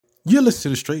You're listening to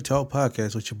the Straight Talk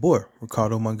Podcast with your boy,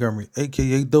 Ricardo Montgomery,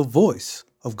 a.k.a. the voice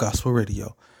of gospel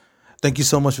radio. Thank you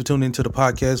so much for tuning into the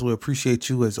podcast. We appreciate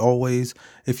you as always.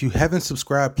 If you haven't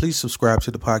subscribed, please subscribe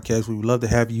to the podcast. We would love to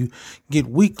have you get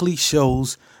weekly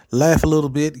shows, laugh a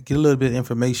little bit, get a little bit of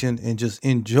information, and just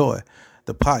enjoy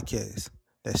the podcast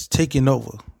that's taking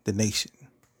over the nation.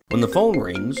 When the phone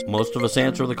rings, most of us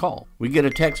answer the call. We get a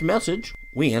text message,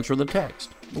 we answer the text.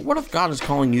 But what if God is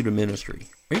calling you to ministry?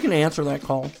 Are you going to answer that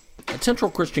call? At Central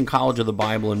Christian College of the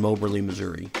Bible in Moberly,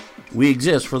 Missouri, we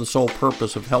exist for the sole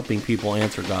purpose of helping people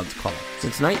answer God's call.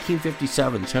 Since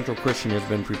 1957, Central Christian has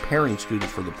been preparing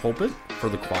students for the pulpit, for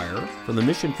the choir, for the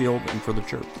mission field, and for the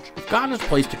church. If God has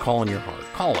placed a call in your heart,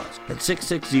 call us at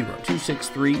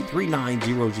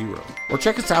 660-263-3900 or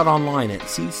check us out online at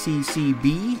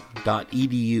cccb.edu.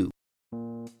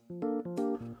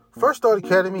 First Start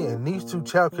Academy and Needs 2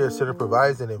 Child Care Center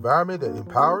provides an environment that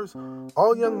empowers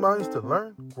all young minds to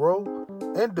learn, grow,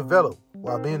 and develop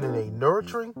while being in a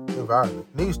nurturing environment.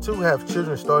 Needs 2 have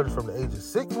children starting from the age of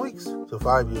 6 weeks to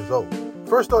 5 years old.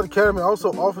 First Start Academy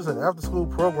also offers an after-school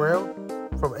program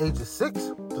from ages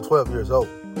 6 to 12 years old.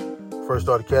 First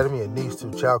Start Academy and Needs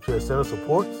 2 Child Care Center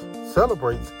supports,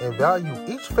 celebrates, and values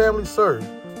each family served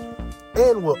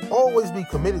and will always be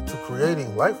committed to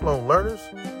creating lifelong learners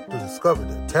to discover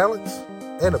their talents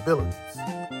and abilities.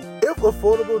 If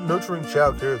affordable, nurturing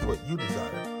child care is what you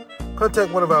desire,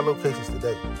 contact one of our locations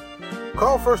today.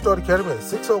 Call First Start Academy at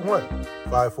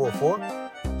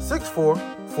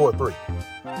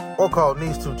 601-544-6443 or call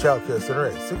Needs 2 Child Care Center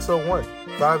at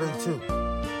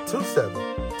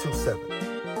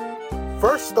 601-582-2727.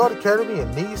 First Start Academy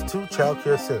and Needs 2 Child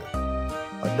Care Center,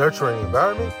 a nurturing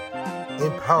environment,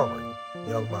 empowering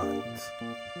young minds.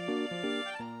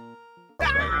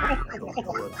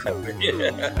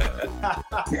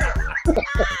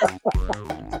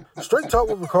 Straight Talk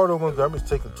with Ricardo Montgomery is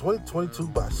taking 2022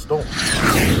 by storm.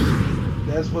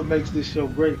 That's what makes this show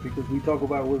great, because we talk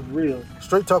about what's real.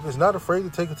 Straight Talk is not afraid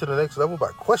to take it to the next level by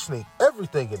questioning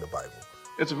everything in the Bible.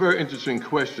 It's a very interesting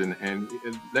question, and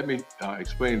let me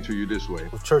explain it to you this way.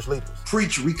 With church leaders.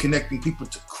 Preach reconnecting people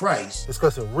to Christ.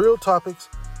 Discussing real topics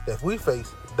that we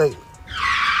face daily.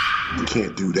 You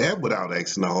can't do that without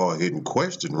asking a hard-hitting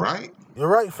question, right? You're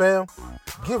right, fam.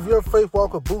 Give your faith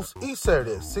walk a boost each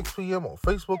Saturday at 6 p.m. on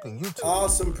Facebook and YouTube.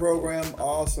 Awesome program.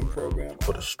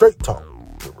 For the Straight Talk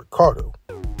with Ricardo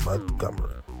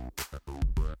Montgomery.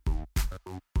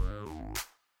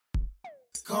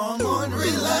 Come on,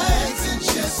 relax and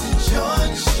just enjoy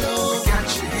the show. We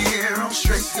got you here on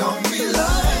Straight Talk. Don't be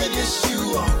lying, yes,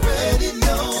 you already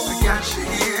know. We got you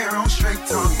here on Straight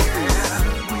Talk,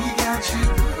 yeah. We got you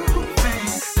moving.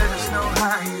 Let us know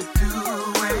how you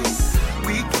doing.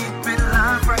 We keep it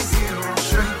live right here on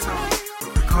Straight Talk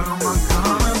with Ricardo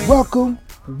Montgomery.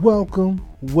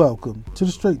 Welcome to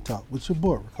the Straight Talk with your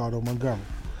boy, Ricardo Montgomery.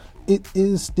 It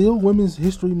is still Women's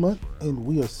History Month, and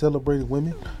we are celebrating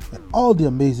women and all the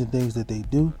amazing things that they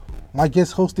do. My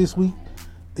guest host this week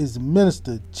is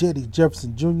Minister Jeddy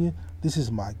Jefferson Jr. This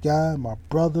is my guy, my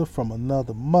brother from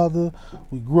another mother.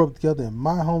 We grew up together in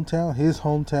my hometown, his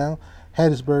hometown,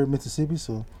 Hattiesburg, Mississippi.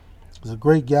 So he's a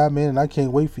great guy, man, and I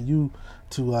can't wait for you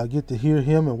to get to hear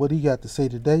him and what he got to say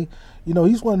today. You know,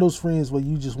 he's one of those friends where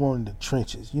you just want in the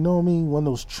trenches. You know what I mean? One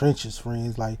of those trenches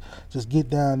friends, like just get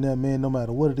down there, man, no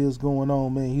matter what it is going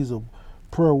on, man. He's a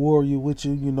prayer warrior with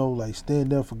you, you know, like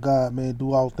stand there for God, man,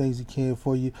 do all things he can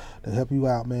for you to help you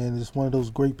out, man. It's one of those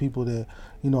great people that,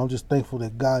 you know, I'm just thankful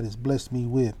that God has blessed me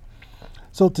with.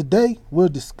 So today we're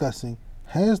discussing,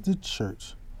 has the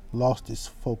church lost its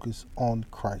focus on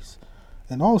Christ?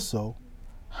 And also,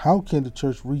 how can the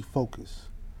church refocus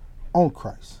on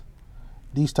Christ?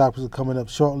 These topics are coming up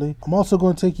shortly. I'm also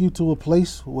going to take you to a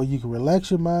place where you can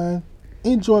relax your mind,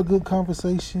 enjoy a good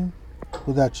conversation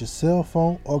without your cell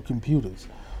phone or computers.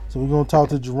 So we're going to talk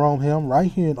to Jerome Helm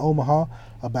right here in Omaha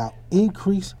about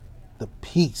increase the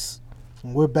peace.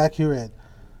 And we're back here at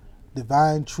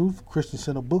Divine Truth Christian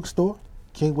Center Bookstore.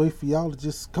 Can't wait for y'all to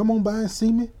just come on by and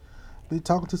see me. Been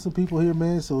talking to some people here,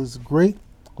 man, so it's great.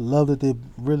 Love that they're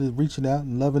really reaching out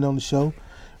and loving on the show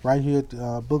right here at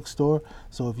the bookstore.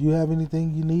 So if you have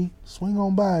anything you need, swing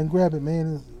on by and grab it,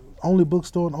 man. It's the only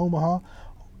bookstore in Omaha.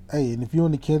 Hey, and if you're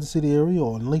in the Kansas City area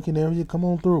or in Lincoln area, come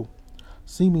on through.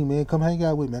 See me, man. Come hang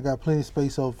out with me. I got plenty of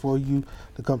space over for you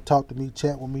to come talk to me,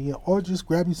 chat with me, or just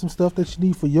grab you some stuff that you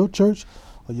need for your church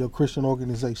or your Christian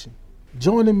organization.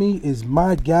 Joining me is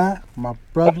my guy, my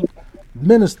brother,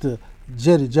 Minister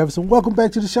Jeddy Jefferson. Welcome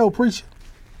back to the show, preacher.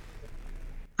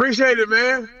 Appreciate it,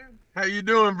 man. How you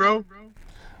doing, bro?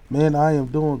 Man, I am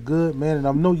doing good, man, and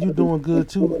I know you're doing good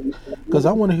too, because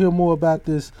I want to hear more about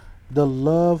this, the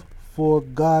Love for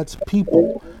God's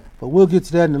people. But we'll get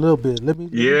to that in a little bit. Let me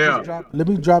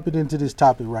drop it into this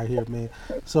topic right here, man.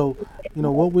 So,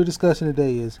 what we're discussing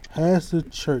today is, has the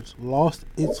church lost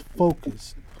its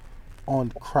focus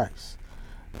on Christ?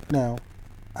 Now,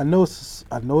 I know it's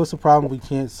a problem we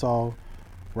can't solve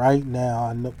right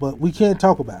now, but we can't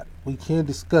talk about it. We can't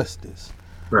discuss this.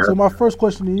 Right. So my first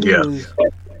question to you is,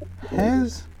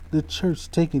 has the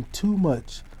church taken too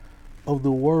much of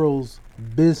the world's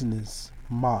business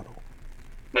model?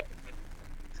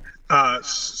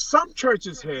 Some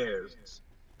churches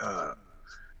have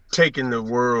taken the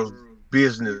world's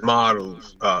business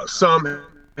models. Some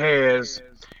has,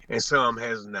 and some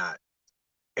has not.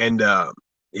 And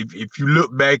if you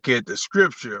look back at the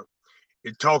scripture,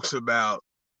 it talks about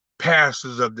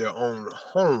pastors of their own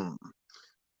home.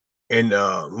 And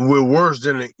we're worse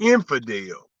than an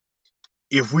infidel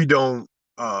if we don't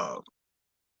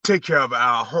take care of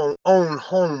our own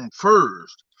home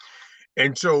first.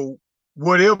 And so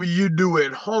whatever you do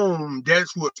at home,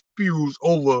 that's what spews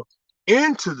over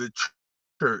into the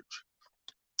church.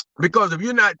 Because if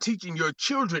you're not teaching your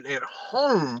children at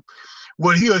home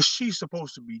what he or she's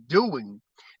supposed to be doing,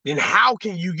 then how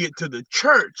can you get to the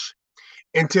church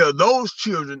and tell those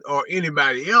children or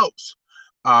anybody else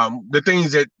the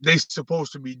things that they're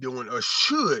supposed to be doing or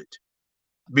should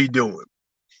be doing?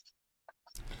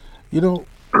 You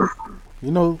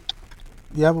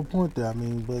have a point there. I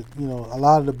mean, but a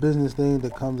lot of the business thing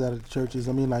that comes out of the churches,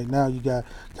 I mean, like now you got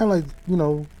kind of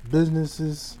like,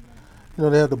 businesses,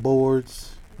 they have the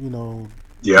boards,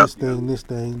 this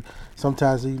thing.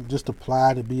 Sometimes they just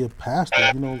apply to be a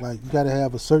pastor, like you got to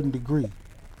have a certain degree,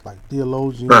 like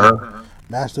theologian,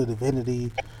 master of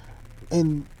divinity.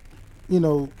 And,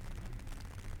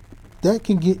 that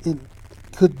can get in,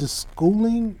 could the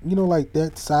schooling, like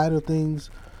that side of things,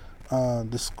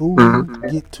 the schooling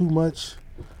get too much,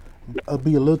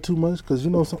 be a little too much? Because, a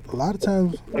lot of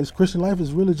times this Christian life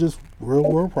is really just real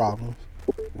world problems,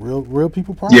 real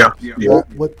people problems,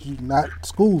 not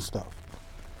school stuff.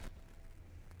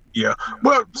 Yeah.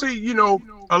 Well, see,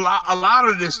 a lot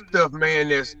of this stuff, man,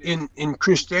 that's in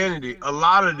Christianity, a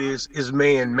lot of this is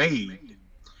man-made.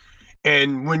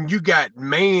 And when you got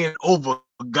man over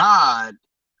God,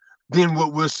 then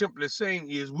what we're simply saying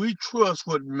is we trust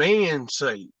what man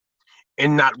say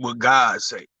and not what God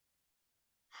say.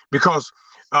 Because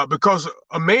a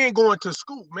man going to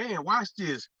school, man, watch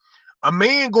this. A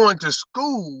man going to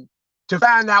school to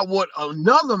find out what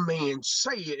another man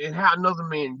said and how another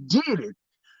man did it.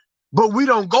 But we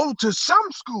don't go to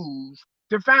some schools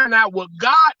to find out what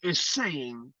God is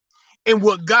saying and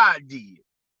what God did.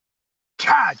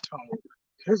 God,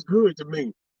 that's good to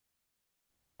me.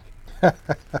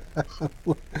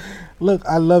 Look,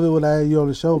 I love it when I have you on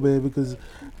the show, man, because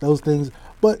those things.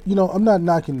 But I'm not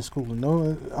knocking the schooling.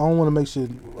 No, I don't want to make sure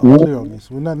I'm clear on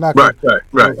this. We're not knocking if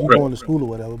you're going to school or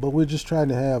whatever. But we're just trying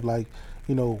to have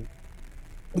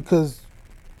because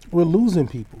we're losing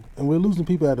people, and we're losing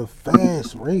people at a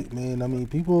fast rate, man. I mean,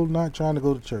 people not trying to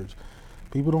go to church.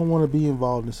 People don't want to be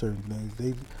involved in certain things.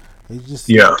 They just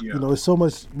there's so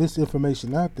much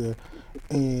misinformation out there,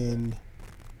 and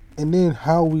then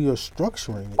how we are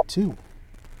structuring it too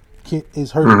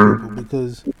is hurting people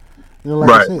because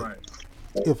I said,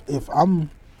 if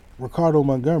I'm Ricardo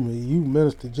Montgomery, you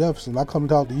Minister Jefferson, I come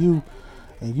talk to you,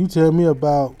 and you tell me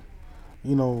about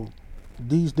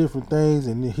these different things,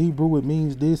 and in Hebrew it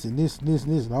means this and this and this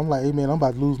and this, and I'm like, hey man, I'm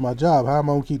about to lose my job. How am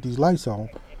I gonna keep these lights on?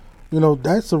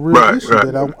 That's a real issue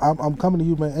that I'm coming to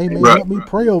you, man. Hey man, let me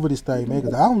pray over this thing, man,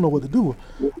 because I don't know what to do.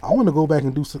 I want to go back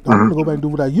and do something. I want to go back and do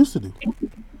what I used to do.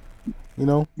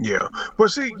 Yeah. Well,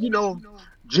 see,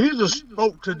 Jesus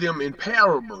spoke to them in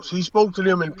parables. He spoke to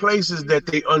them in places that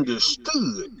they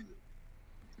understood.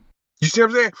 You see what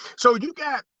I'm saying? So you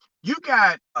got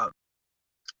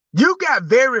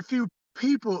very few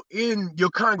people in your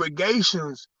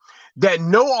congregations that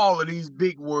know all of these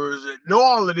big words, that know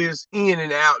all of this in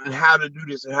and out and how to do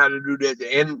this and how to do that,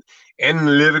 the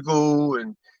analytical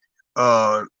and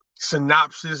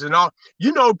synopsis and all.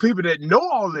 People that know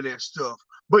all of that stuff,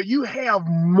 but you have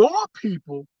more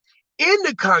people in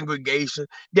the congregation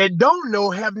that don't know,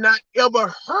 have not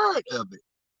ever heard of it.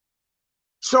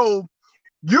 So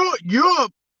you're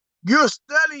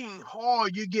studying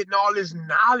hard, you're getting all this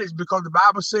knowledge because the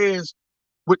Bible says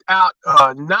without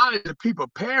knowledge the people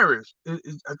perish. I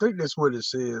think that's what it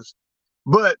says.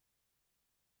 But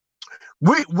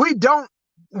we don't,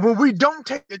 when we don't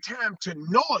take the time to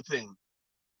know a thing,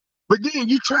 but then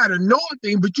you try to know a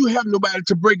thing, but you have nobody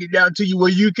to break it down to you where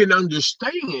you can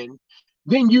understand,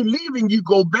 then you leave and you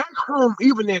go back home,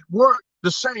 even at work,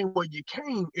 the same way you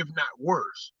came, if not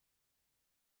worse.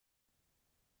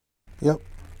 Yep.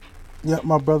 Yeah,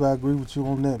 my brother, I agree with you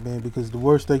on that, man, because the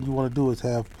worst thing you want to do is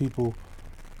have people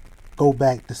go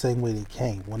back the same way they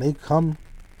came. When they come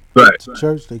to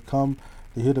church, they come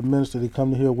to hear the minister, they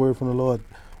come to hear a word from the Lord.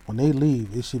 When they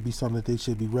leave, it should be something that they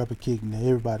should be replicating to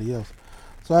everybody else.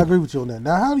 So I agree with you on that.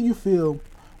 Now, how do you feel,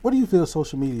 what do you feel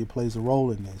social media plays a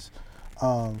role in this?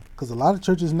 Because a lot of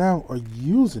churches now are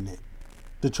using it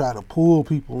to try to pull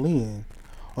people in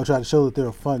or try to show that they're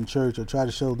a fun church or try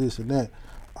to show this and that.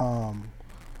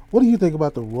 What do you think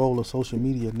about the role of social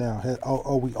media now?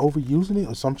 Are we overusing it,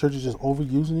 or some churches just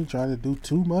overusing it, trying to do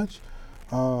too much?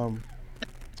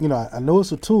 You know, I know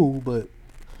it's a tool, but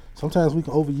sometimes we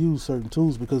can overuse certain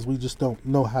tools because we just don't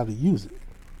know how to use it.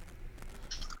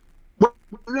 Well,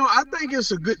 no, I think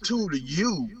it's a good tool to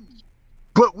use,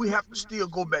 but we have to still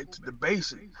go back to the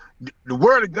basics. The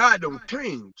word of God don't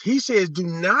change. He says, do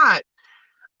not,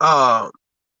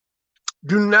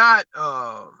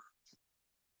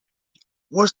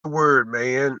 what's the word,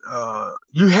 man?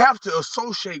 You have to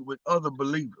associate with other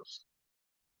believers.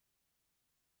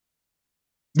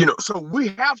 You know, so we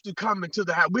have to come into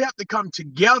the house. We have to come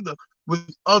together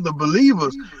with other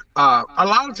believers. A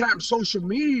lot of times social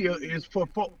media is for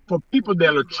people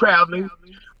that are traveling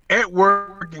at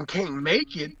work and can't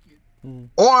make it,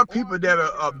 or people that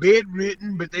are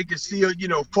bedridden, but they can still, you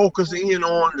know, focus in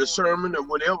on the sermon or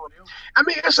whatever. I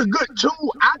mean, it's a good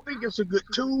tool. I think it's a good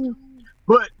tool,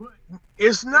 but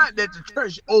it's not that the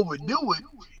church overdo it.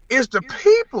 It's the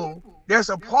people that's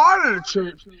a part of the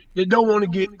church that don't want to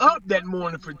get up that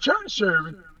morning for church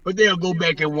service, but they'll go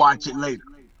back and watch it later.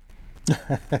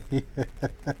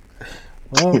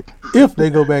 Well, if they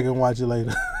go back and watch it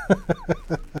later.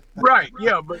 Right,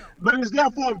 yeah, but it's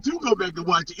there for them to go back and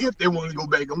watch it if they want to go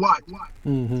back and watch it.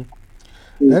 Mm-hmm.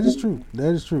 That is true.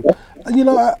 That is true. You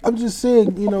know, I'm just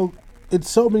saying, you know, it's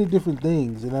so many different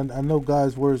things, and I know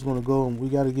God's word is going to go, and we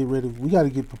got to get ready. We got to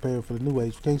get prepared for the new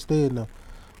age. We can't stay in the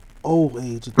old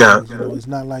age of things. You know, it's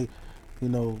not like, you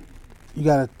know, you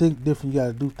got to think different. You got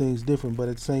to do things different. But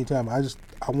at the same time, I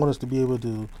want us to be able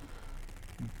to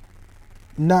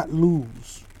not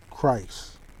lose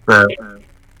Christ.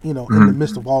 You know, in the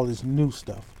midst of all this new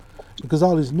stuff, because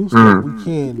all this new stuff we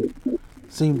can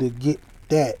seem to get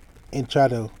that and try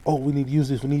to, oh, we need to use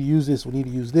this. We need to use this. We need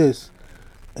to use this.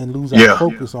 And lose our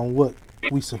focus on what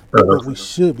we should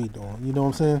be doing. You know what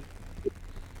I'm saying?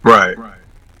 Right.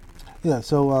 Yeah.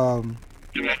 So,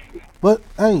 but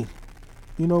hey,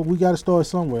 you know, we got to start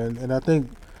somewhere, and I think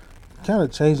kind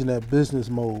of changing that business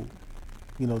mode,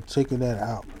 you know, taking that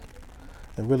out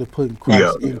and really putting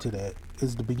Christ into that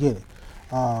is the beginning.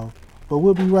 But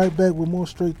we'll be right back with more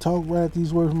Straight Talk right after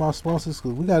these words from our sponsors,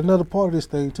 because we got another part of this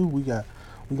thing too. We're gonna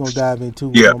dive into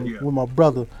with my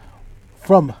brother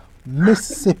from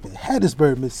Mississippi,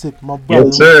 Hattiesburg, Mississippi. My brother,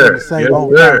 yes, sir. The same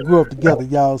hometown, grew up together,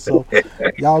 y'all. So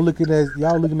y'all looking at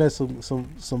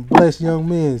some blessed young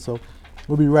men. So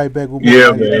we'll be right back with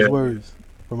more these words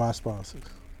from our sponsors.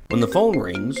 When the phone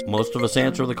rings, most of us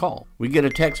answer the call. We get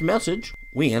a text message,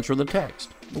 we answer the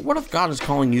text. But what if God is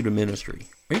calling you to ministry?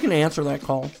 Are you going to answer that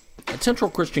call? At Central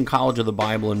Christian College of the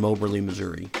Bible in Moberly,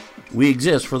 Missouri, we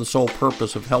exist for the sole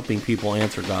purpose of helping people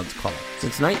answer God's call.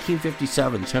 Since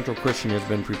 1957, Central Christian has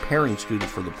been preparing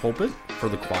students for the pulpit, for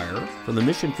the choir, for the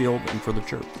mission field, and for the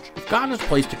church. If God has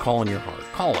placed a call in your heart,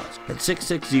 call us at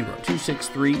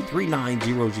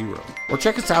 660-263-3900 or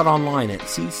check us out online at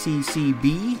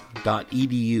cccb.edu.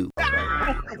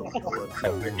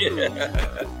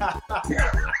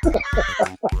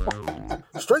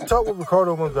 Straight Talk with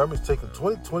Ricardo Montgomery is taking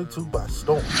 2022 by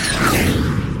storm.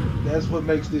 That's what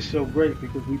makes this show great,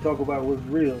 because we talk about what's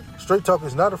real. Straight Talk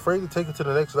is not afraid to take it to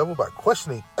the next level by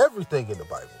questioning everything in the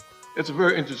Bible. It's a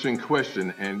very interesting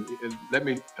question, and let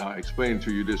me explain it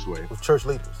to you this way. With church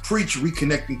leaders. Preach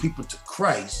reconnecting people to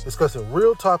Christ. Discussing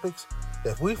real topics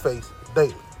that we face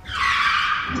daily.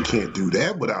 You can't do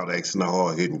that without asking a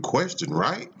hard-hitting question,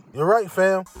 right? You're right,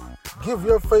 fam. Give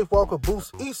your faith walk a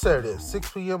boost each Saturday at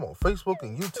 6 p.m. on Facebook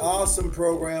and YouTube. Awesome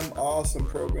program.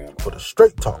 For the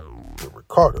Straight Talk with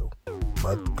Ricardo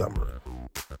Montgomery.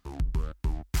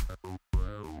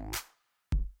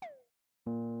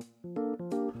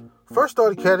 First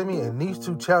Start Academy and Needs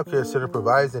 2 Child Care Center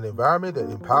provides an environment that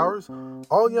empowers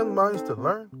all young minds to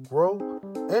learn, grow,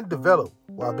 and develop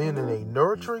while being in a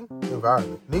nurturing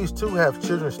environment. Needs 2 have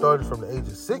children starting from the age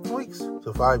of 6 weeks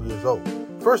to 5 years old.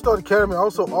 First Start Academy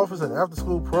also offers an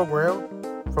after-school program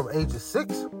from ages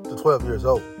 6 to 12 years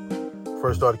old.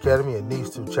 First Start Academy and Needs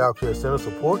 2 Child Care Center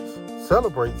supports,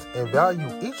 celebrates, and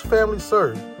values each family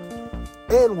served,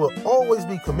 and will always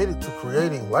be committed to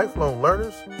creating lifelong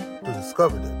learners to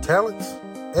discover their talents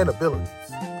and abilities.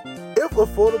 If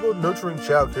affordable, nurturing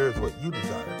childcare is what you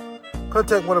desire,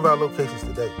 contact one of our locations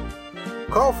today.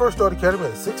 Call First Start Academy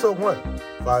at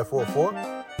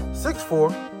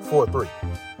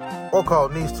 601-544-6443 or call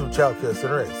Needs 2 Child Care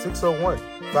Center at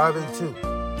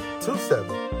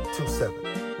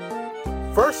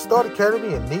 601-582-2727. First Start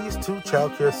Academy and Needs 2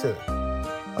 Child Care Center,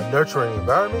 a nurturing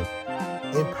environment,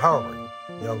 empowering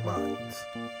young minds.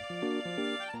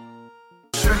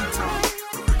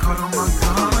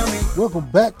 Welcome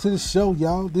back to the show,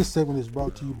 y'all. This segment is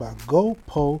brought to you by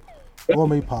GoPo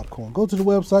Gourmet Popcorn. Go to the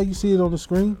website, you see it on the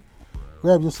screen.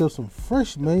 Grab yourself some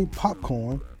fresh made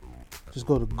popcorn. Just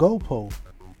go to GoPo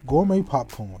Gourmet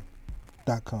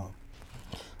Popcorn.com.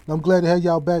 I'm glad to have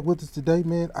y'all back with us today,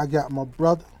 man. I got my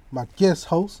brother, my guest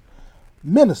host,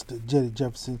 Minister Jetty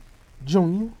Jefferson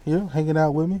Jr. here hanging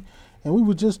out with me. And we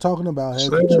were just talking about how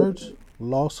the church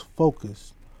lost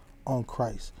focus on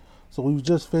Christ. So we were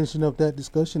just finishing up that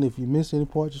discussion. If you missed any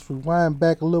part, just rewind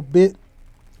back a little bit,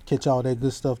 catch all that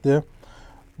good stuff there.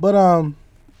 But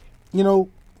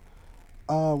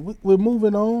we're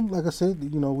moving on. Like I said,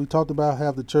 we talked about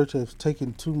how the church has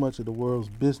taken too much of the world's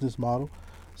business model.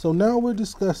 So now we're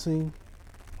discussing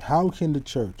how can the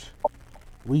church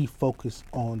refocus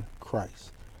on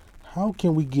Christ? How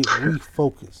can we get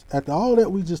refocused? After all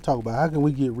that we just talked about, how can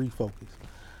we get refocused?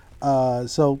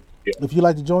 If you'd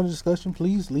like to join the discussion,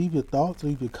 please leave your thoughts,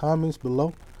 leave your comments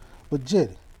below. But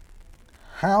Jetty,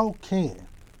 how can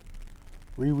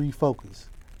we refocus?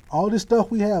 All this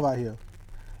stuff we have out here,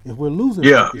 if we're losing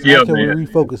focus, how can we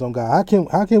refocus on God?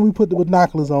 How can we put the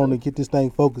binoculars on and get this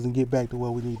thing focused and get back to where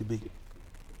we need to be?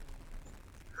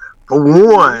 For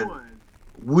one,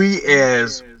 we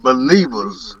as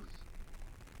believers,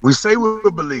 we say we're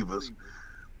believers,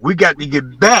 we got to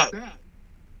get back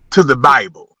to the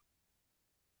Bible.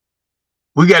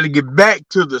 We got to get back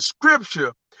to the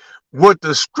scripture, what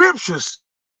the scripture says,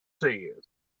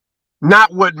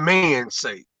 not what man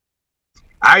say.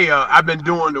 I've been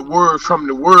doing the word from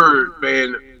the word,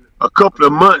 man, a couple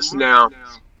of months now,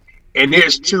 and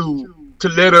it's to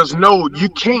let us know you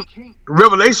can't.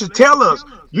 Revelation tell us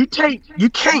you can't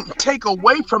take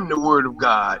away from the word of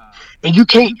God, and you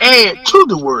can't add to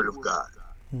the word of God.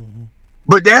 Mm-hmm.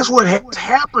 But that's what has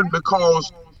happened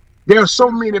because there are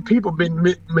so many people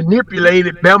been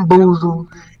manipulated, bamboozled,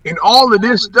 and all of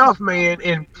this stuff, man.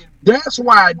 And that's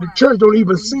why the church don't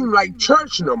even seem like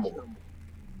church no more.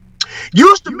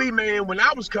 Used to be, man, when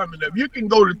I was coming up, you can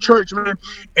go to church, man,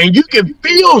 and you can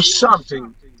feel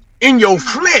something in your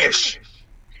flesh.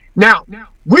 Now,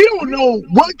 we don't know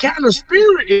what kind of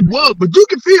spirit it was, but you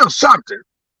can feel something.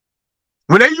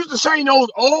 When they used to sing those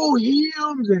old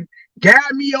hymns and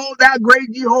guide me, oh, thou great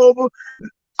Jehovah,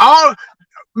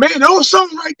 man, those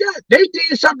songs like that, they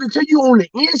did something to you on the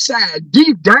inside,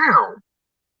 deep down.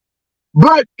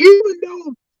 But even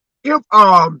though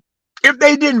if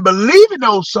they didn't believe in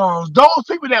those songs, those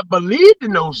people that believed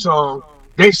in those songs,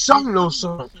 they sung those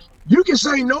songs. You can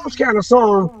sing those kind of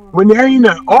songs when there ain't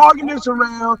an organist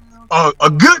around,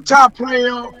 a guitar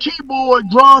player,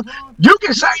 keyboard, drum. You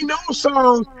can sing those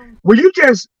songs when you're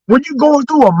going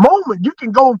through a moment. You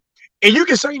can go and you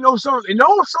can sing those songs, and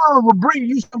those songs will bring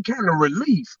you some kind of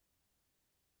relief.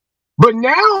 But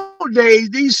nowadays,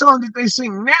 these songs that they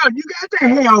sing now, you got to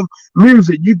have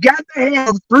music. You got to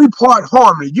have 3-part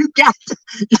harmony. You got to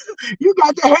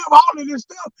have all of this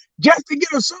stuff just to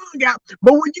get a song out.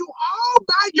 But when you all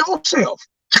by yourself,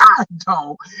 God,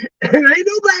 dog, and ain't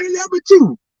nobody there but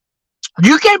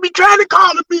you can't be trying to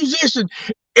call a musician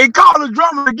and call a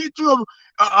drummer to get you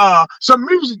some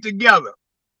music together.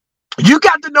 You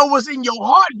got to know what's in your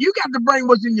heart. You got to bring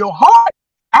what's in your heart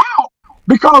out.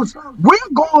 Because we're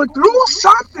going through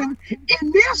something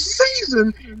in this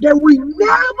season that we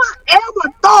never, ever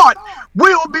thought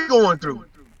we'll be going through.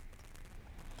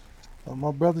 My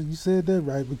brother, you said that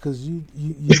right, because you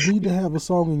need to have a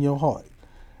song in your heart.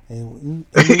 And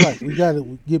you're right, we got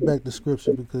to get back to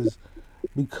Scripture because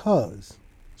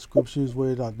Scripture is where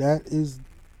it all.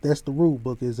 That's the rule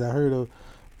book, as I heard a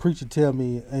preacher tell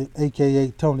me,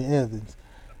 a.k.a. Tony Evans.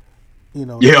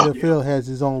 NFL has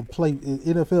his own play.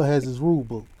 NFL has his rule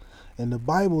book, and the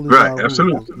Bible is our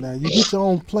rule book. Now you get your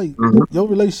own plate. Mm-hmm. Your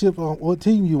relationship on what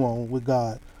team you on with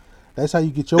God. That's how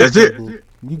you get your playbook.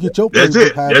 You get your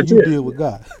playbook how you deal with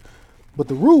God. But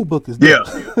the rule book is there.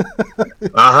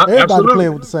 Everybody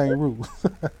playing with the same rules.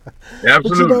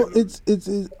 Absolutely. But it's.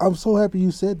 I'm so happy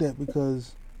you said that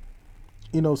because,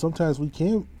 sometimes we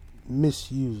can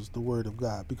misuse the word of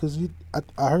God because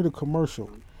I heard a commercial,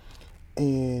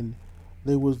 and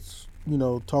they was,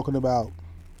 talking about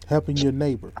helping your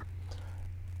neighbor.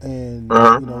 And,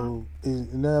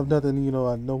 and I have nothing,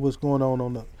 I know what's going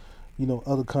on the,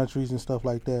 other countries and stuff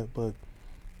like that. But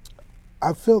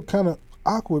I felt kind of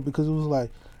awkward because it was like,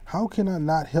 how can I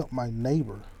not help my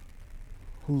neighbor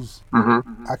who's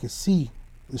I can see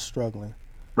is struggling,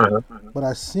 but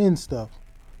I send stuff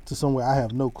to somewhere I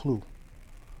have no clue.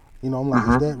 You know, I'm like,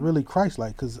 is that really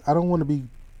Christ-like? Because I don't want to be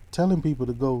telling people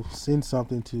to go send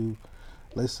something to,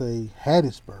 let's say,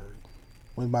 Hattiesburg,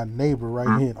 when my neighbor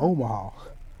right here in Omaha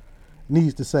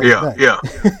needs to say that.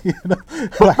 You know?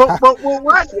 but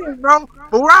watch this, bro.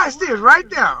 But watch this right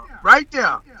there.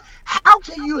 How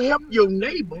can you help your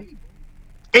neighbor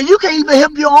and you can't even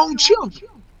help your own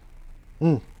children?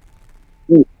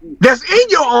 That's in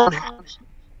your own house.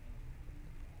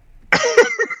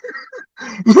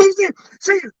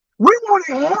 See, we want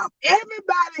to help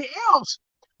everybody else,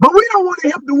 but we don't want to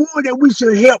help the one that we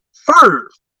should help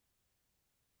first.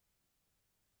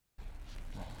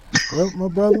 Well, my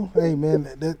brother, hey man,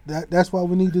 that's why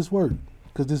we need this word,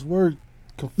 because this word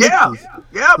conflicts us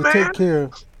to man. take care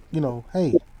of, you know,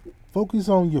 hey, focus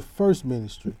on your first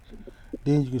ministry,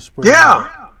 then you can spread it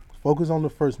out. Focus on the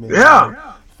first ministry.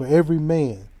 For every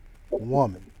man,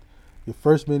 woman, your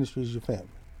first ministry is your family.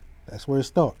 That's where it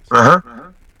starts.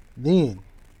 Then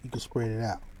you can spread it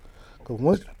out.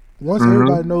 Because once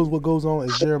everybody knows what goes on,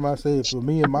 as Jeremiah said, for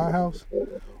me in my house,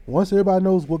 once everybody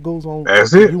knows what goes on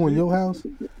for you in your house,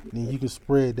 then you can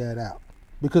spread that out.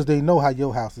 Because they know how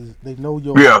your house is. They know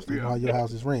your house. They know how your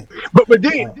house is ran. But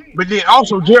then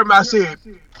also Jeremiah said,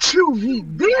 choose ye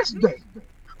this day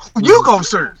who you gonna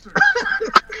serve.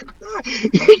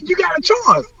 You got a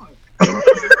choice.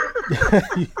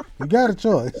 You got a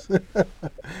choice.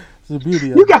 It's the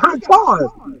beauty of you got a choice.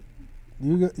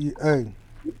 Hey,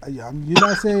 you're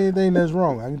not saying anything that's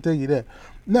wrong. I can tell you that.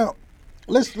 Now,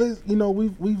 let's you know,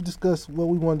 we've discussed what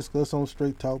we want to discuss on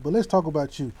Straight Talk, but let's talk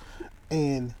about you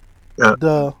and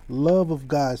the love of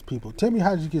God's people. Tell me,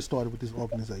 how did you get started with this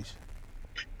organization?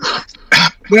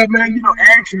 Well, man, you know,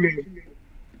 actually,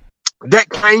 that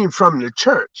came from the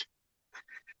church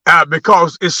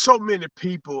because it's so many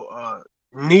people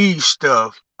need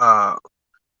stuff,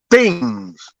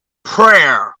 things,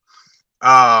 prayer,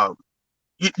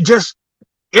 just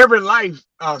every life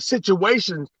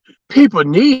situation people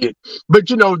need it.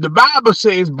 But you know, the Bible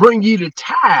says, bring ye the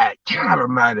tithe,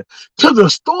 to the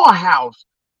storehouse,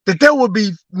 that there will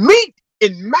be meat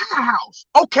in my house.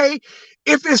 Okay,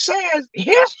 if it says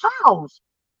his house,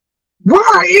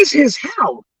 where is his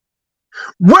house?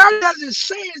 Where does it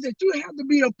say that you have to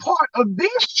be a part of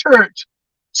this church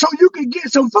so you can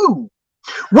get some food?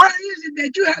 Where is it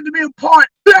that you have to be a part,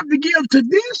 you have to give to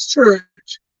this church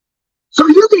so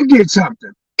you can get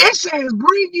something? It says,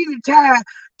 bring ye the tithe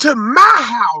to my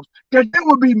house, that there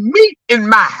will be meat in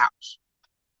my house.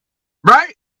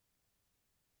 Right?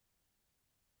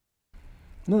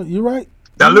 No, you're right.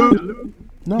 No,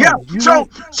 yeah.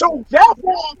 So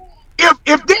therefore,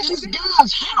 if this is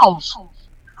God's house,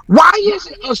 why is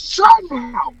it a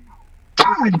certain house?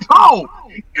 God, no,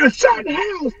 a certain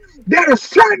house that a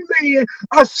certain man,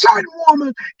 a certain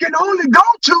woman can only go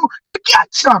to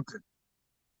get something.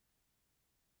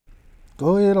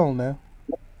 Go ahead on now.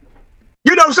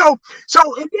 You know, so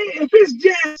if it's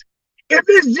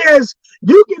just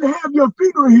you can have your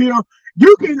funeral here,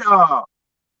 you can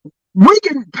we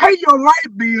can pay your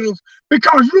light bills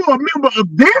because you're a member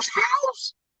of this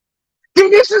house, then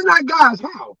this is not God's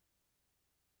house.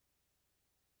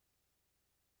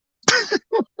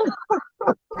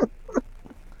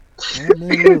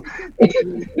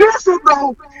 Listen,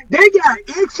 bro, they got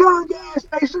Exxon gas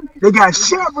station, they got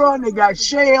Chevron, they got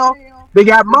Shell, they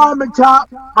got Mom and Pop,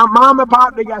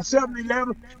 they got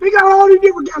 7-Eleven, they got all these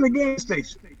different kind of gas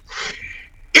stations.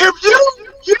 If you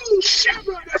use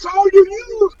Chevron, that's all you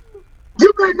use,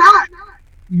 you may not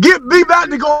be about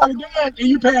to go on gas and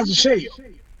you pass a Shell.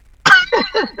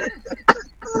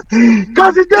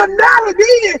 Because it doesn't matter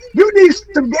then, you need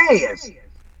some gas.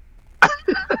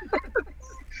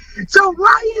 So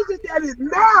why is it that it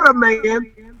matter,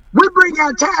 man? We bring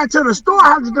our tithe to the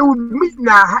storehouse to do meat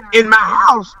in my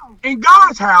house, in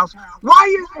God's house.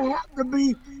 Why does it have to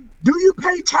be, do you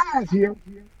pay tithe here?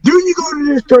 Do you go to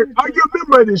this church? Are you a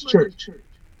member of this church?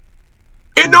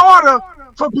 In order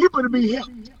for people to be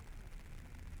helped.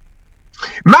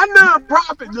 My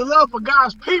nonprofit, the love for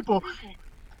God's people,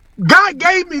 God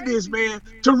gave me this, man,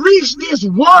 to reach this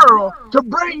world, to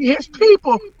bring his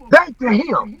people back to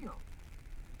him.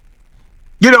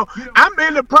 You know, I'm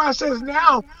in the process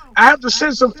now. I have to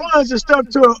send some funds and stuff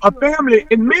to a family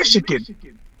in Michigan.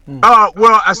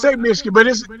 Well, I say Michigan, but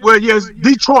yes,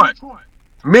 Detroit,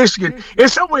 Michigan.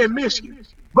 It's somewhere in Michigan.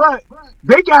 But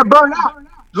they got burned out,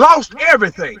 lost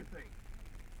everything.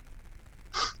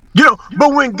 You know,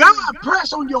 but when God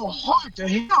press on your heart to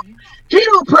help, He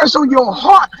don't press on your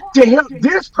heart to help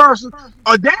this person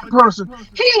or that person.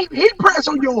 He press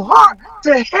on your heart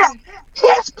to help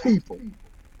His people.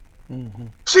 Mm-hmm.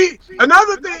 See,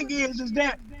 another thing is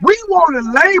that we want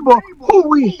to label who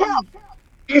we help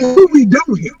and who we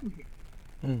don't help.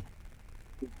 Mm.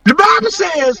 The Bible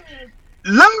says,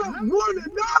 "Love one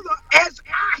another as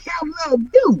I have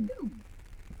loved you."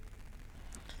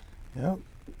 Yep.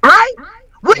 Right?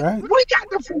 We got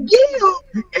to forgive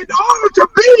in order to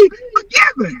be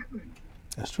forgiven.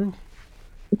 That's true.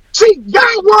 See,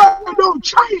 God's word don't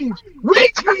change. We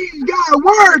change God's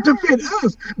word to fit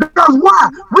us. Because why?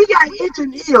 We got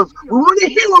itching ears. We want to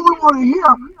hear what we want to hear,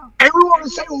 and we want to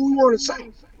say what we want to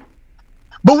say.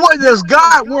 But what does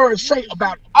God's word say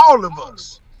about all of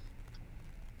us?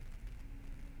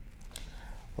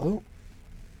 Well,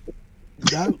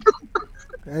 God,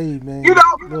 hey, man. You know,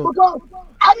 look. because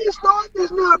I didn't start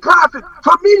this nonprofit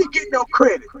for me to get no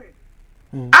credit.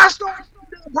 I started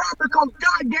this nonprofit because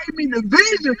God gave me the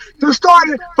vision to start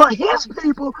it for His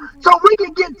people, so we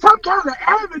can get some kind of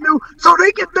avenue, so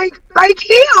they can thank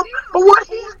Him for what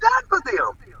He's done for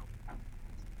them.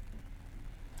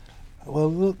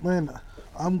 Well, look, man,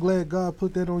 I'm glad God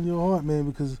put that on your heart, man,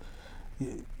 because,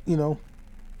 you know,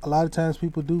 a lot of times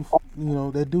people do, you know,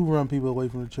 they do run people away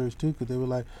from the church too, because they were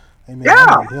like, "Hey, man,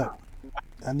 I need help.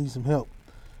 I need some help."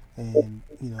 And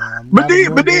you know, but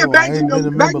then back to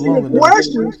your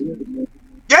questions.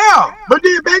 Yeah, but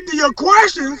then back to your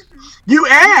questions, you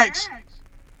asked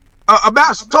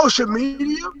about social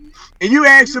media, and you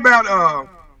asked about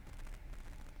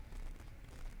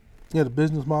the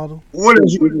business model. What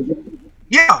is it?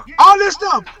 Yeah, all this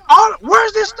stuff.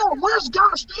 Where's this stuff? Where's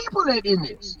God's people at in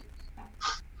this?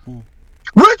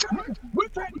 We're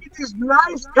trying to get this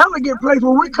nice, elegant place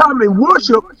where we come and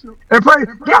worship and pray.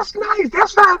 That's nice.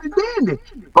 That's fine and dandy.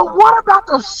 But what about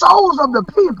the souls of the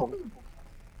people?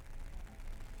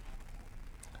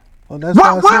 Well, that's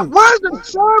where's the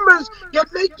sermons that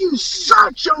make you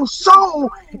search your soul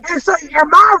and say,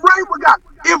 "Am I right with God?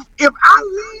 If I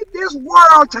leave this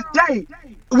world today,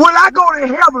 will I go to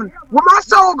heaven? Will my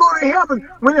soul go to heaven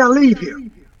when I leave here?"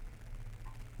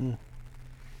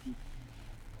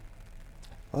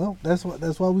 Well, that's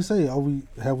why we say,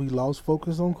 have we lost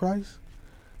focus on Christ?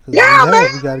 Yeah,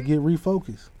 man. We got to get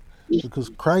refocused because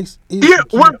Christ is the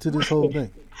key to this whole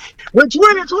thing. When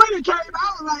 2020 came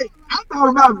out, I thought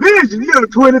about vision,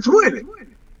 2020.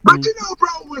 But you know, bro,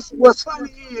 what's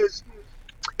funny is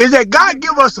that God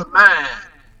give us a mind,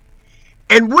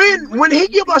 and when He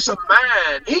give us a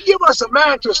mind, He give us a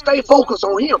mind to stay focused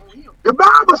on Him. The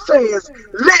Bible says,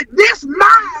 "Let this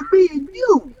mind be in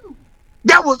you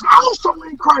that was also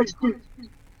in Christ Jesus."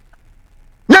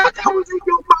 Not that was in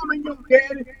your mama and your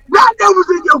daddy. Not that was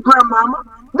in your grandmama.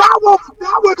 Not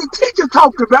what the teacher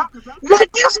talked about.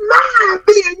 Let this mind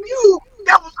be in you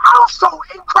that was also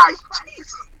in Christ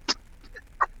Jesus.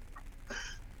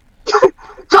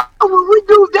 So when we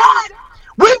do that,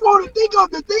 we want to think of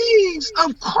the things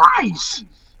of Christ.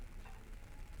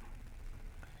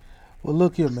 Well,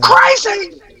 look here, man. Christ.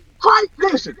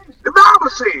 Listen, the Bible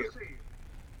says,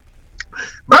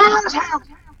 birds have,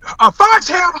 a fox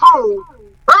have holes,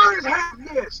 birds have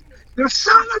nests. The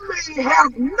Son of Man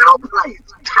have no place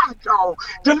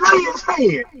to lay His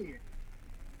head.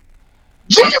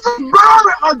 Jesus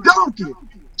buried a donkey.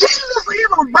 Jesus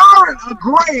even buried a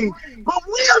grave. But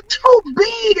we're too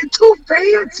big and too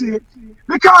fancy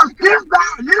because this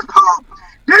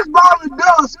ball of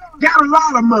dust got a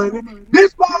lot of money.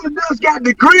 This ball of dust got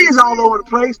degrees all over the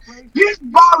place. This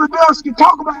ball of dust can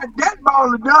talk about that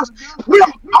ball of dust. We're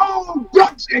all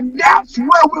dust, and that's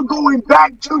where we're going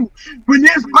back to when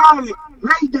this body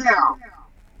lay down.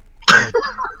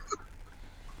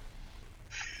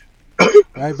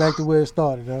 Right back to where it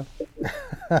started, huh?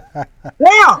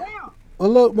 Yeah. Well,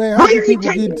 look, man. How can people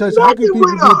get in touch? How can people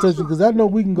get in touch? Because I know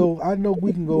we can go. I know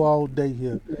we can go all day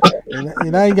here,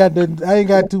 and I ain't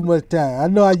got too much time. I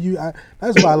know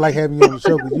that's why I like having you on the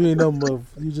show, because you ain't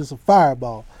you just a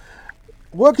fireball.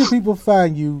 Where can people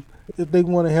find you if they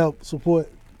want to help support,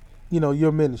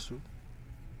 your ministry?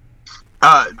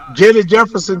 Jenny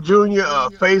Jefferson Jr.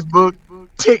 Facebook,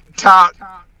 TikTok,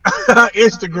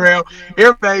 Instagram,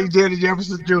 everything Jenny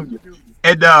Jefferson Jr.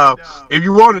 And if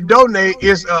you want to donate,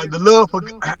 it's the love for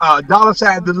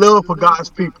 $ the love for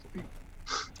God's people.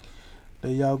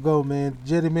 There y'all go, man.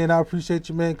 Jetty, man, I appreciate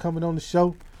you, man, coming on the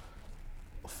show.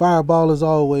 Fireball as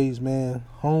always, man.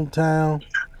 Hometown,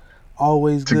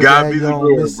 always good to have you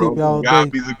on Mississippi all day.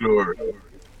 God be the glory.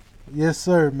 Yes,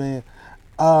 sir, man.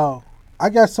 I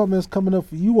got something that's coming up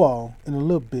for you all in a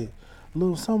little bit.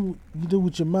 little something you do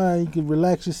with your mind. You can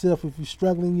relax yourself if you're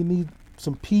struggling. You need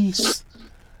some peace.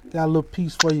 Got a little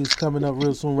peace for you. It's coming up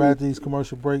real soon right after these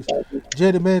commercial breaks.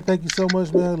 Jedi, man, thank you so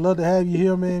much, man. Love to have you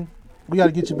here, man. We got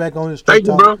to get you back on here straight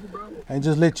talk. Thank you, bro. And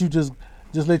just let you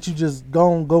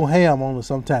go ham on us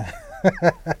sometime. All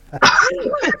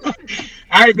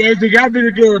right, man. You got me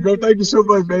together, bro. Thank you so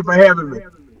much, man, for having me.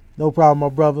 No problem, my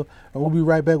brother. And we'll be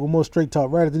right back with more Straight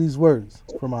Talk right after these words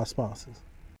from our sponsors.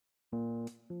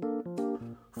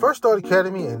 First Start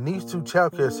Academy and Needs 2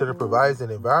 Child Care Center provides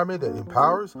an environment that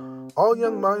empowers all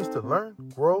young minds to learn,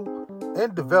 grow,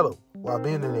 and develop while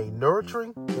being in a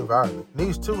nurturing environment.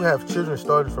 Needs 2 have children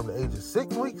starting from the age of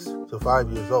 6 weeks to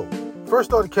 5 years old. First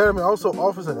Start Academy also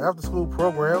offers an after-school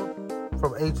program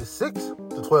from ages 6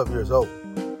 to 12 years old.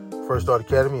 First Start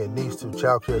Academy and Needs 2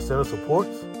 Child Care Center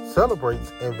supports,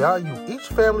 celebrates, and values each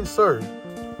family served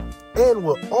and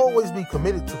will always be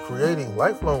committed to creating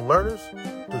lifelong learners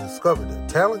to discover their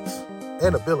talents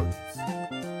and abilities.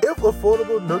 If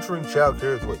affordable, nurturing child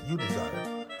care is what you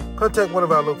desire, contact one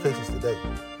of our locations today.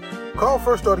 Call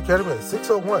First Start Academy at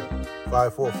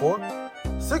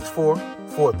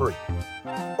 601-544-6443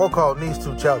 or call Needs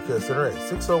 2 Child Care Center at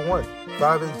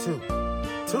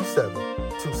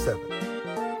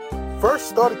 601-582-2727. First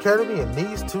Start Academy and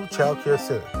Needs 2 Child Care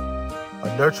Center,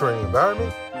 a nurturing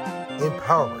environment,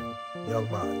 empowering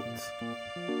young minds.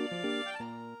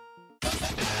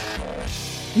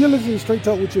 You're listening to Straight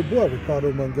Talk with your boy,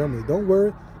 Ricardo Montgomery. Don't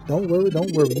worry.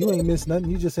 You ain't missed nothing.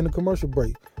 You just in a commercial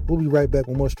break. We'll be right back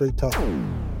with more Straight Talk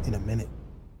in a minute.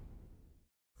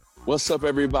 What's up,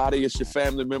 everybody? It's your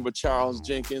family member, Charles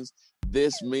Jenkins.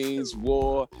 This means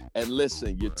war. And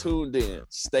listen, you're tuned in.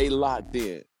 Stay locked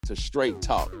in to Straight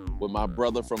Talk with my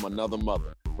brother from another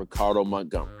mother, Ricardo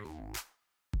Montgomery.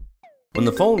 When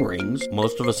the phone rings,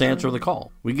 most of us answer the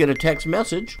call. We get a text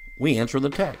message, we answer the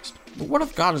text. But what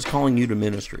if God is calling you to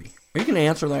ministry? Are you going to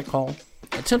answer that call?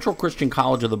 At Central Christian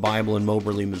College of the Bible in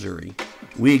Moberly, Missouri,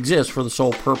 we exist for the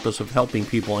sole purpose of helping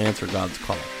people answer God's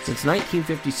call. Since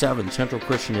 1957, Central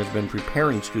Christian has been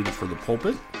preparing students for the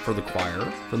pulpit, for the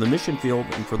choir, for the mission field,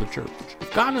 and for the church.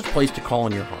 If God has placed a call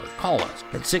in your heart, call us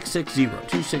at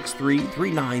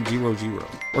 660-263-3900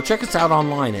 or check us out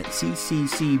online at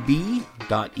cccb.edu.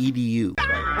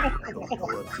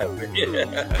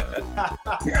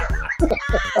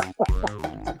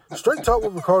 Straight Talk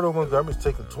with Ricardo Montgomery is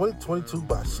taking 2022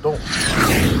 by storm.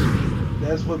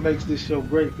 That's what makes this show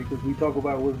great, because we talk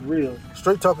about what's real.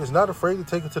 Straight Talk is not afraid to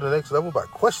take it to the next level by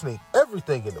questioning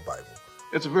everything in the Bible.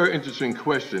 It's a very interesting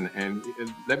question, and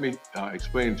let me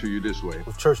explain it to you this way.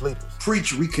 With church leaders.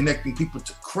 Preach reconnecting people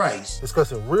to Christ.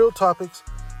 Discussing real topics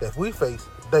that we face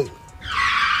daily.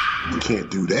 You can't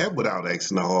do that without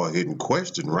asking a hard-hitting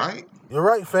question, right? You're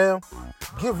right, fam.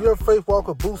 Give your faith walk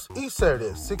a boost each Saturday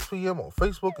at 6 p.m. on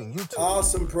Facebook and YouTube.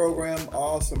 Awesome program.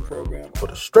 For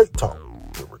the Straight Talk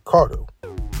with Ricardo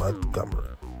Montgomery.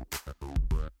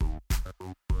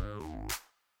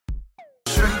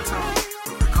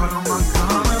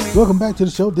 Welcome back to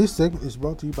the show. This segment is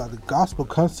brought to you by the Gospel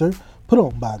Concert put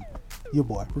on by your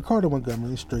boy Ricardo Montgomery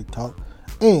and Straight Talk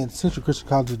and Central Christian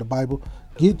College of the Bible.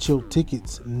 Get your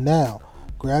tickets now.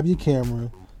 Grab your camera,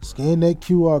 scan that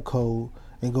QR code,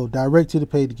 and go direct to the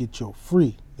page to get your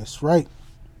free, that's right,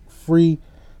 free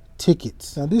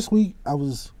tickets. Now this week I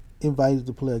was invited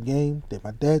to play a game that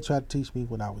my dad tried to teach me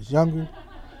when I was younger.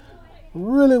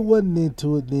 Really wasn't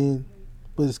into it then,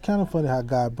 but it's kind of funny how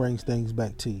God brings things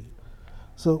back to you.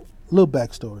 So, little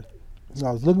backstory.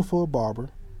 I was looking for a barber,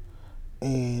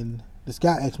 and this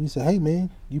guy asked me, he said, "Hey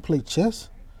man, you play chess?"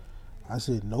 I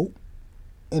said, "Nope."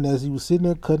 And as he was sitting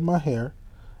there cutting my hair,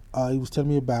 he was telling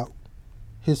me about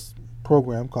his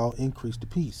program called Increase the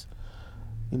Peace.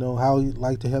 You know, how he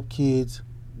like to help kids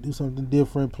do something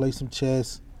different, play some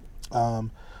chess. You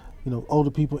know, older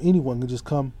people, anyone can just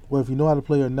come, whether you know how to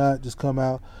play or not, just come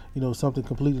out, you know, something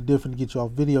completely different to get you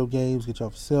off video games, get you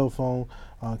off cell phone,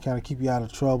 kind of keep you out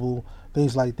of trouble,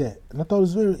 things like that. And I thought it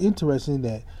was very interesting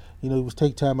that, you know, he was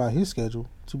take time out of his schedule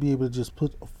to be able to just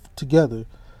put together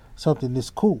something this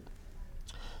cool.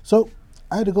 So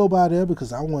I had to go by there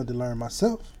because I wanted to learn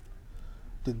myself,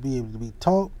 to be able to be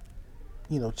taught,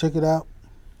 you know, check it out.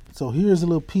 So here's a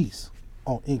little piece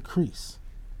on Increase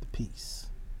the Peace.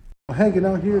 I'm hanging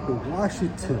out here at the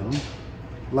Washington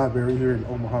Library here in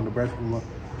Omaha, Nebraska.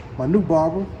 My new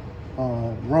barber,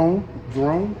 Jerome.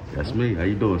 That's me. How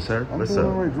you doing, sir? What's up?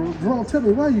 All right, Jerome, tell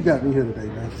me why you got me here today,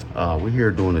 man. We're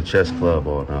here doing a chess club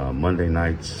on Monday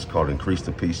nights. It's called Increase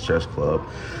the Peace Chess Club.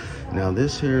 Now,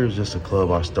 this here is just a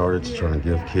club I started to try to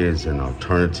give kids an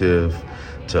alternative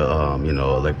to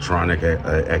electronic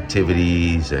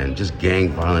activities and just gang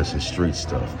violence and street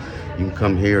stuff. You can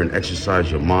come here and exercise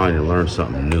your mind and learn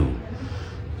something new.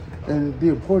 And the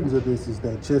importance of this is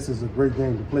that chess is a great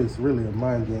game to play. It's really a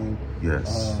mind game.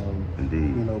 Yes,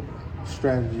 indeed.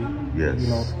 Strategy.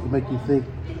 Yes. To make you think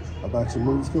about your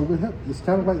moves. It's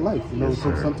kind of like life. Yes,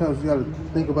 sometimes you got to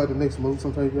think about the next move.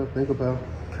 Sometimes you got to think about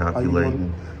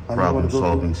calculating,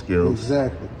 problem-solving skills.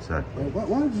 Exactly. Exactly.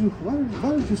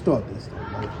 Why did you start this?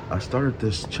 I started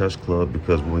this chess club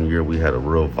because one year we had a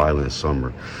real violent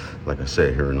summer, like I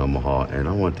said, here in Omaha, and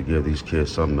I wanted to give these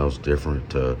kids something else different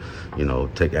to,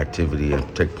 take activity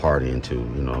and take part into.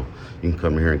 You can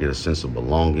come here and get a sense of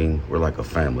belonging. We're like a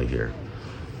family here.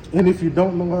 And if you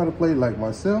don't know how to play like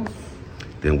myself,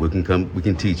 then we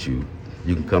can teach you.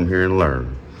 You can come here and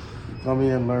learn. Come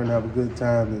here and learn, have a good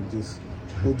time, and just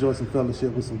enjoy some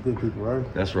fellowship with some good people, right?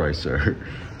 That's right, sir.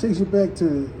 Takes you back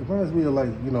to, reminds me of like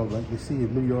you see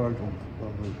in New York on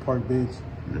the park bench.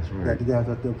 That's right. Got the guys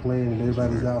out there playing and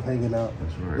everybody's out hanging out.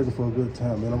 That's right. Looking for a good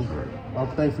time, man.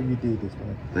 I'm thankful you did this,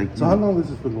 man. Thank you. So how long has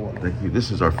this been going on? Thank you.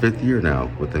 This is our 5th year now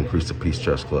with Increase the Peace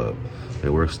Chess Club,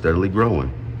 and we're steadily growing.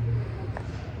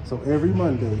 So every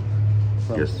Monday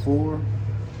from Yes. 4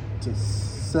 to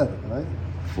 7, right?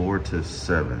 4 to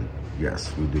 7.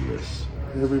 Yes, we do this.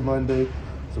 Every Monday.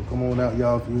 So come on out,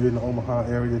 y'all. If you're in the Omaha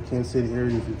area, Kansas City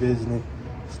area, if you're visiting,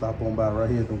 stop on by right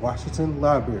here at the Washington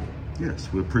Library. Yes,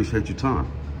 we appreciate your time.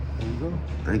 There you go.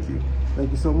 Thank you.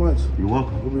 Thank you so much. You're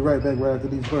welcome. We'll be right back right after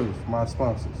these birds from our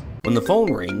sponsors. When the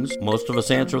phone rings, most of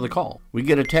us answer the call. We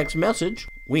get a text message,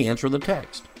 we answer the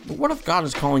text. But what if God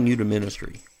is calling you to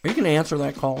ministry? Are you going to answer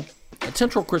that call? At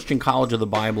Central Christian College of the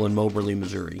Bible in Moberly,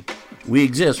 Missouri, we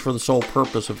exist for the sole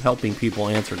purpose of helping people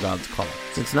answer God's call.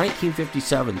 Since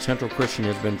 1957, Central Christian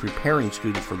has been preparing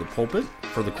students for the pulpit,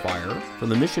 for the choir, for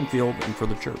the mission field, and for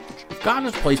the church. If God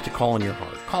has placed a call in your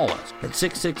heart, call us at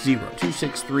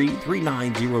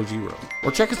 660-263-3900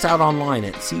 or check us out online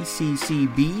at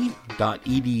cccb.edu.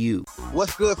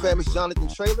 What's good, fam? It's Jonathan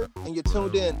Traylor, and you're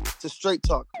tuned in to Straight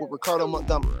Talk with Ricardo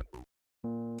Montgomery.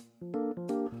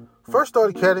 First Start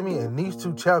Academy and Needs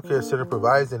 2 Child Care Center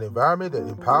provides an environment that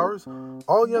empowers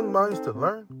all young minds to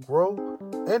learn, grow,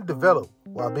 and develop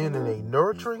while being in a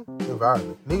nurturing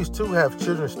environment. Needs 2 have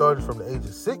children starting from the age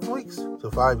of 6 weeks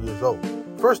to 5 years old.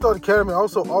 First Start Academy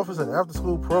also offers an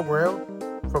after-school program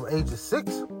from ages 6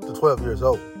 to 12 years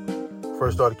old.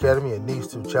 First Start Academy and Needs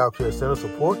 2 Child Care Center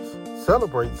supports,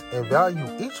 celebrates, and values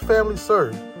each family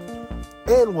served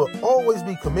and will always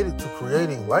be committed to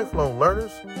creating lifelong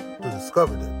learners to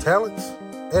discover their talents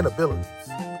and abilities.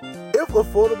 If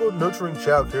affordable, nurturing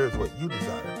childcare is what you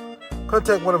desire,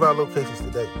 contact one of our locations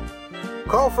today.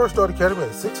 Call First Start Academy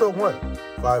at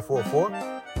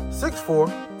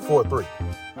 601-544-6443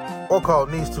 or call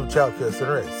Needs 2 Child Care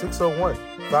Center at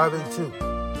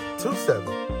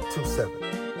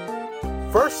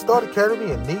 601-582-2727. First Start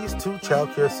Academy and Needs 2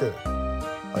 Child Care Center,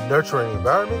 a nurturing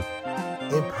environment,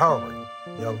 empowering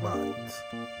young minds.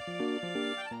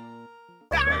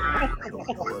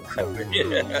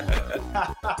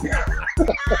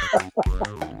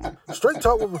 Straight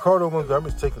Talk with Ricardo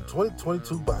Montgomery is taking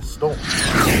 2022 by storm.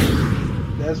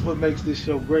 That's what makes this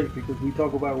show great, because we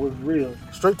talk about what's real.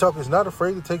 Straight Talk is not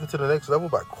afraid to take it to the next level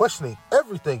by questioning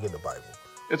everything in the Bible.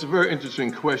 It's a very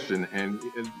interesting question, and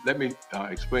let me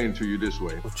explain it to you this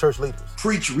way. With church leaders.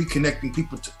 Preach reconnecting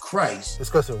people to Christ.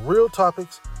 Discussing real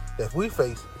topics that we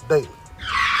face daily.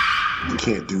 You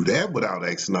can't do that without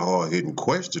asking a hard-hitting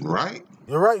question, right?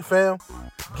 You're right, fam.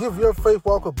 Give your faith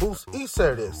walk a boost each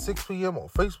Saturday at 6 p.m. on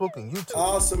Facebook and YouTube.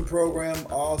 Awesome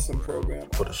program.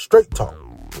 For the Straight Talk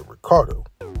with Ricardo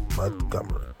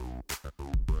Montgomery.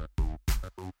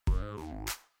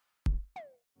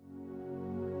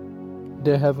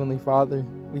 Dear Heavenly Father,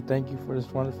 we thank you for this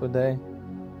wonderful day.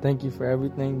 Thank you for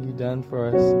everything you've done for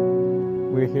us.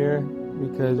 We're here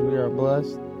because we are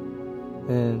blessed,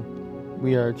 and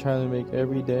we are trying to make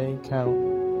every day count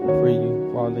for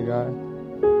you, Father God.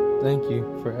 Thank you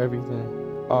for everything.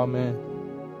 Amen.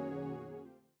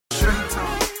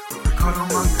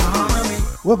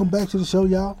 Welcome back to the show,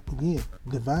 y'all. Again,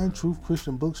 Divine Truth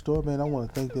Christian Bookstore, man, I want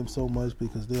to thank them so much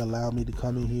because they allowed me to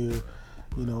come in here,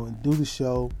 and do the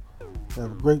show. They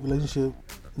have a great relationship,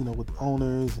 with the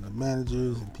owners and the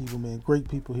managers and people, man. Great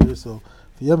people here. So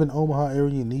if you ever in the Omaha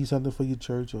area and need something for your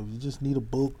church, or if you just need a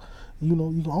book, you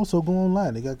can also go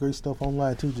online. They got great stuff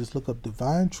online too. Just look up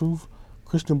Divine Truth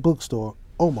Christian Bookstore,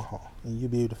 Omaha, and you'll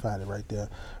be able to find it right there.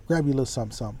 Grab your little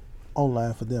something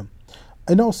online for them.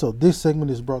 And also, this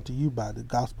segment is brought to you by the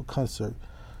Gospel Concert,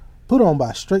 put on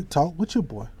by Straight Talk with your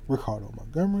boy, Ricardo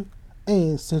Montgomery,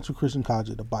 and Central Christian College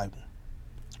of the Bible.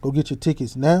 Go get your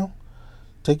tickets now.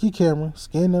 take your camera,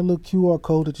 scan that little QR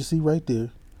code that you see right there,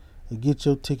 and get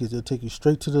your tickets. They'll take you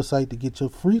straight to the site to get your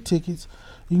free tickets.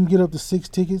 You can get up to 6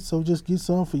 tickets, so just get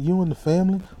some for you and the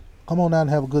family. Come on out and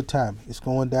have a good time. It's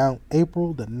going down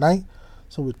April the 9th,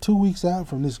 so we're 2 weeks out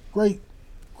from this great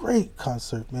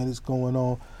concert, man. It's going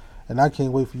on, and I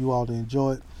can't wait for you all to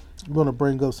enjoy it. We're going to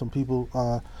bring up some people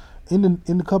in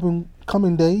the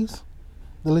coming days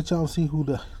to let y'all see who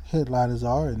the headliners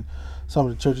are and some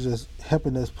of the churches that's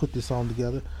helping us put this on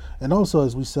together. And also,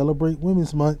 as we celebrate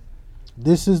Women's Month,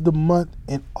 this is the month,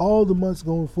 and all the months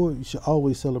going forward, you should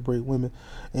always celebrate women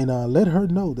and let her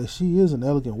know that she is an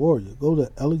elegant warrior. Go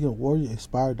to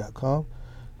elegantwarriorinspired.com.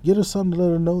 Get her something to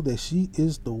let her know that she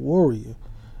is the warrior.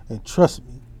 And trust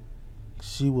me,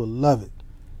 she will love it.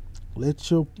 Let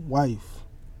your wife,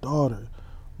 daughter,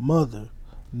 mother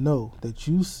know that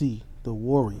you see the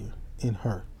warrior in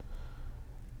her.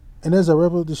 And as I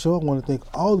wrap up the show, I want to thank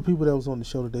all the people that was on the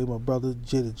show today. My brother,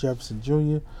 Jada Jefferson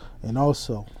Jr., and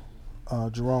also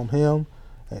Jerome Helm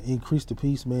at Increase the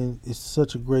Peace, man. It's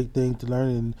such a great thing to learn.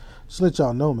 And just let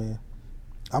y'all know, man,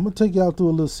 I'm going to take y'all through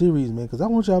a little series, man, because I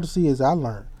want y'all to see as I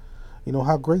learn, you know,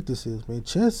 how great this is, man.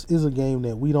 Chess is a game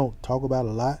that we don't talk about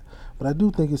a lot, but I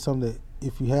do think it's something that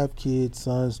if you have kids,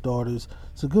 sons, daughters,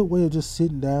 it's a good way of just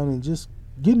sitting down and just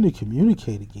getting to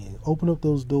communicate again. Open up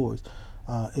those doors.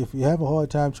 If you have a hard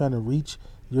time trying to reach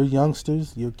your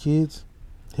youngsters, your kids,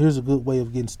 here's a good way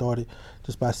of getting started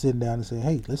just by sitting down and saying,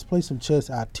 hey, let's play some chess.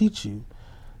 I'll teach you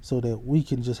so that we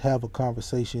can just have a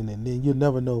conversation, and then you'll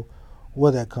never know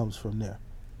where that comes from there.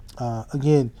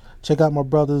 Again, check out my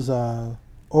brother's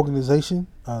organization,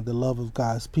 The Love of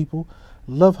God's People.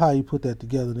 Love how you put that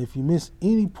together. And if you miss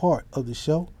any part of the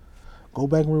show, go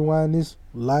back and rewind this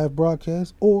live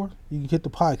broadcast, or you can hit the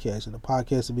podcast, and the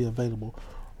podcast will be available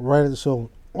right at the show on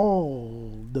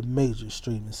all the major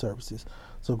streaming services.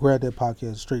 So grab that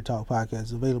podcast. Straight Talk Podcast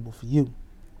is available for you.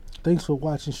 Thanks for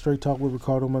watching Straight Talk with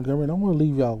Ricardo Montgomery, and I want to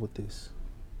leave y'all with this.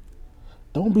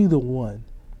 Don't be the one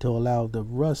to allow the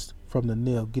rust from the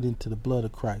nail get into the blood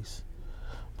of Christ,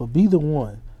 but be the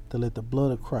one to let the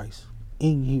blood of Christ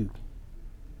in you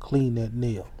clean that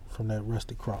nail from that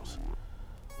rusted cross.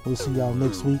 We'll see y'all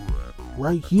next week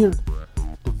right here,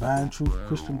 Divine Truth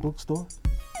Christian Bookstore,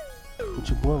 with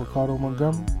your boy Ricardo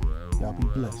Montgomery. Y'all be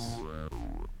blessed.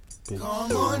 Peace.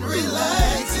 Come on,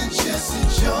 relax and just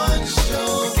enjoy the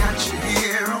show. We got you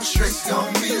here on Straight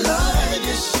Talk. Don't be lying,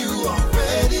 yes, you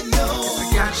already know. We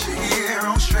got you here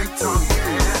on Straight Talk,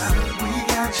 yeah. We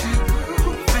got you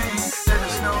moving. Let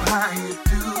us know how you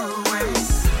doing.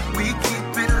 We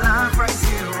keep it live right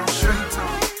here on Straight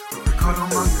Talk. Ricardo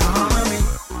Montgomery.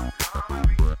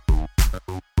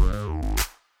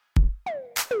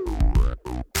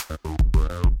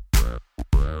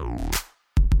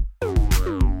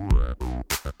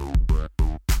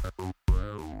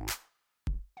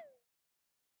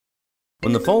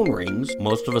 When the phone rings,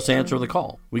 most of us answer the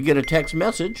call. We get a text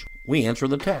message, we answer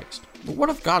the text. But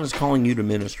what if God is calling you to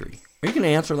ministry? Are you going to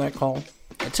answer that call?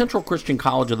 At Central Christian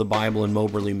College of the Bible in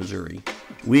Moberly, Missouri,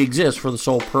 we exist for the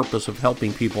sole purpose of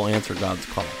helping people answer God's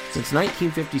call. Since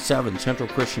 1957, Central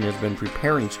Christian has been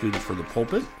preparing students for the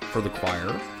pulpit, for the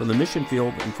choir, for the mission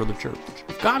field, and for the church.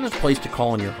 If God has placed a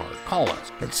call in your heart, call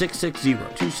us at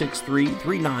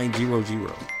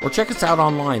 660-263-3900 or check us out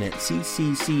online at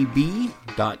cccb.edu.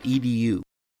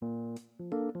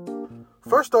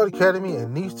 First Start Academy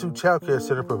and Needs 2 Child Care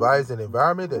Center provides an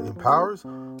environment that empowers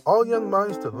all young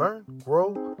minds to learn,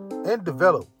 grow, and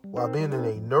develop while being in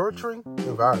a nurturing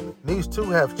environment. Needs 2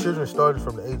 have children starting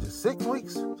from the age of 6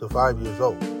 weeks to 5 years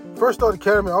old. First Start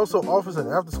Academy also offers an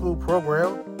after-school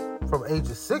program from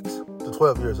ages 6 to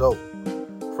 12 years old.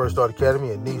 First Start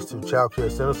Academy and Needs 2 Child Care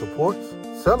Center supports,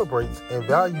 celebrates, and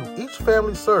values each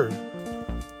family served,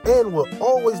 and will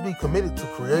always be committed to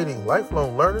creating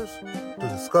lifelong learners to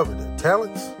discover their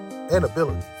talents and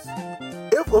abilities.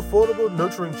 If affordable,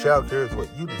 nurturing child care is what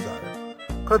you desire,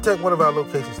 contact one of our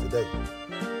locations today.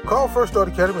 Call First Start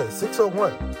Academy at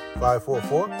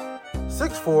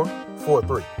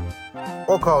 601-544-6443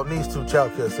 or call Needs 2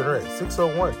 Child Care Center at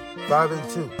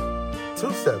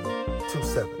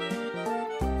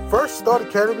 601-582-2727. First Start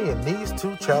Academy and Needs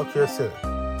 2 Child Care Center,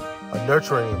 a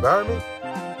nurturing environment,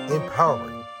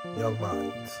 empowering young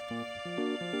minds.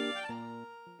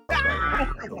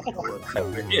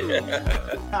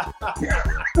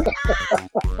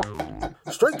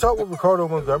 Straight Talk with Ricardo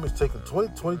Montgomery is taking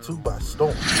 2022 by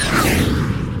storm.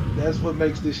 That's what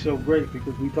makes this show great,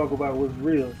 because we talk about what's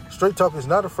real. Straight Talk is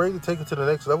not afraid to take it to the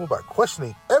next level by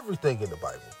questioning everything in the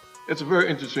Bible. It's a very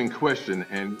interesting question,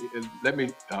 and let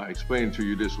me explain it to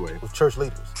you this way. With church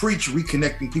leaders. Preach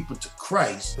reconnecting people to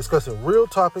Christ. Discussing real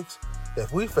topics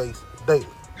that we face daily.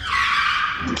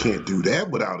 You can't do that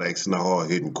without asking a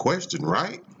hard-hitting question,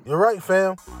 right? You're right,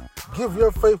 fam. Give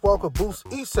your faith walk a boost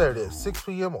each Saturday at 6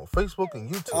 p.m. on Facebook and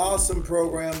YouTube. Awesome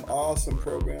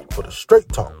program. For the Straight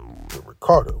Talk with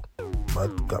Ricardo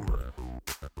Montgomery.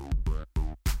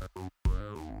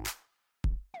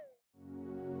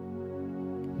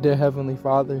 Dear Heavenly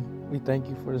Father, we thank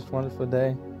you for this wonderful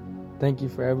day. Thank you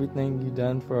for everything you've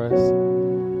done for us.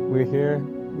 We're here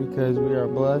because we are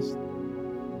blessed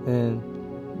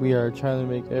and we are trying to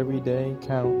make every day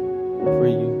count for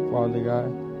you, Father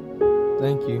God.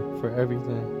 Thank you for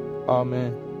everything.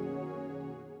 Amen.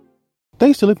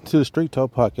 Thanks for listening to the Straight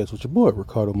Talk Podcast with your boy,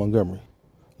 Ricardo Montgomery.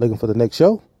 Looking for the next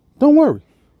show? Don't worry.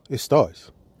 It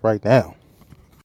starts right now.